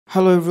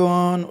Hello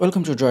everyone,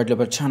 welcome to Droid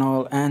Lover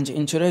channel, and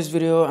in today's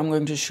video I'm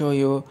going to show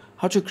you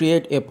how to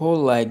create a poll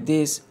like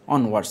this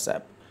on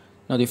WhatsApp.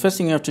 Now the first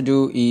thing you have to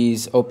do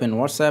is open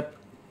WhatsApp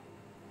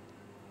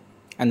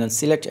and then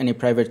select any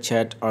private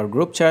chat or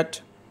group chat.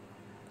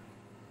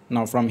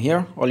 Now from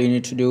here all you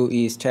need to do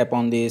is tap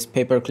on this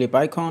paperclip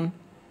icon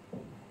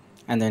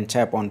and then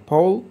tap on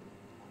poll.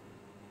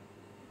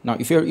 Now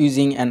if you're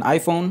using an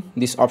iPhone,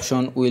 this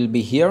option will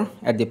be here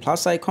at the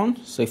plus icon.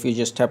 So if you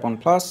just tap on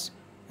plus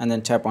and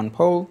then tap on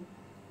poll,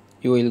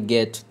 you will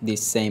get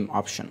this same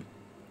option.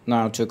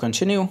 Now to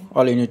continue,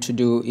 all you need to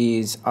do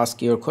is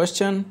ask your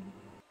question.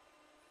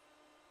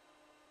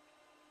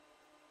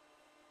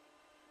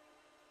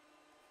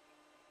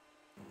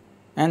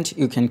 And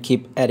you can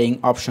keep adding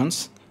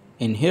options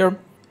in here.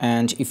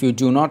 And if you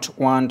do not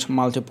want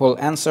multiple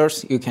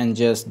answers, you can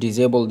just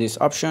disable this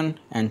option.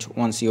 And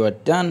once you are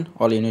done,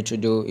 all you need to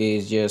do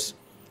is just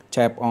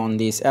tap on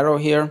this arrow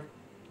here,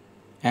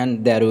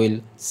 and that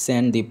will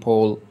send the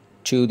poll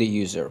to the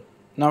user.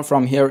 Now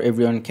from here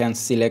everyone can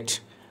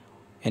select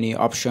any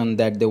option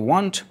that they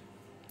want,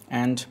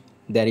 and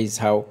that is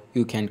how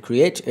you can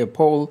create a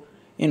poll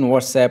in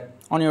WhatsApp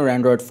on your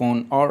Android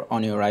phone or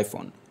on your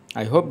iPhone.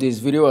 I hope this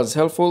video was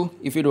helpful.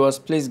 If it was,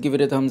 please give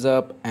it a thumbs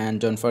up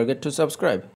and don't forget to subscribe.